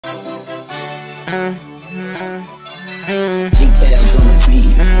Gfelds on the beat.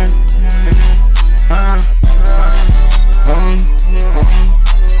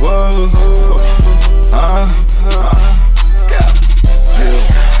 Whoa. I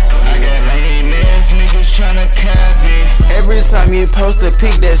got lame ass niggas tryna copy. Every time you post a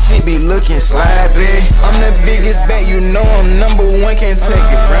pic, that shit be looking sloppy. I'm the biggest bet, you know I'm #1, can't take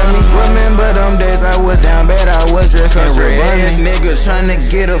it from me. Remember them days I was down bad, I was dressing red. Ass niggas tryna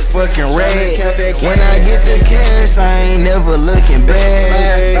get a fucking rag. When I get the cash, I ain't never looking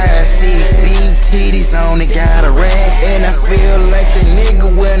bad. 5, 6, big titties on it, got a rag. And I feel like the nigga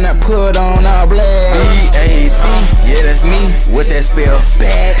when I put on all black. B-A-T, yeah that's me, what that spell?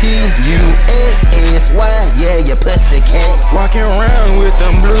 Bad. P-U-S-S-Y, yeah your pussy cat. Walking around with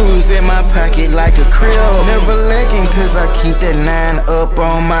them blues in my pocket like a krill. Never lacking cause I keep that 9 up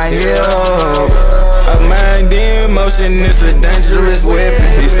on my hip. A mind in motion is a dangerous weapon.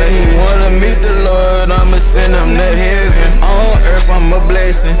 He say he wanna meet the Lord, I'ma send him to heaven. On earth I'm a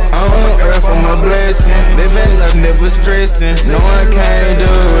blessing, on earth I'm a blessing. Living life never stressing, no I can't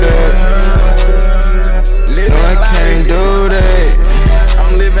do that. No I can't do that.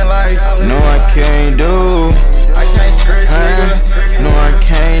 I'm living life, no I can't do. I can't stress, nigga. No I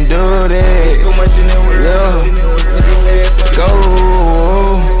can't do that. Too much in the world. Go.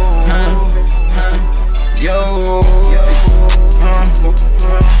 Yo.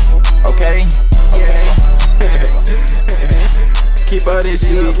 Okay. Keep all this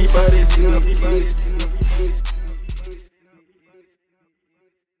shit.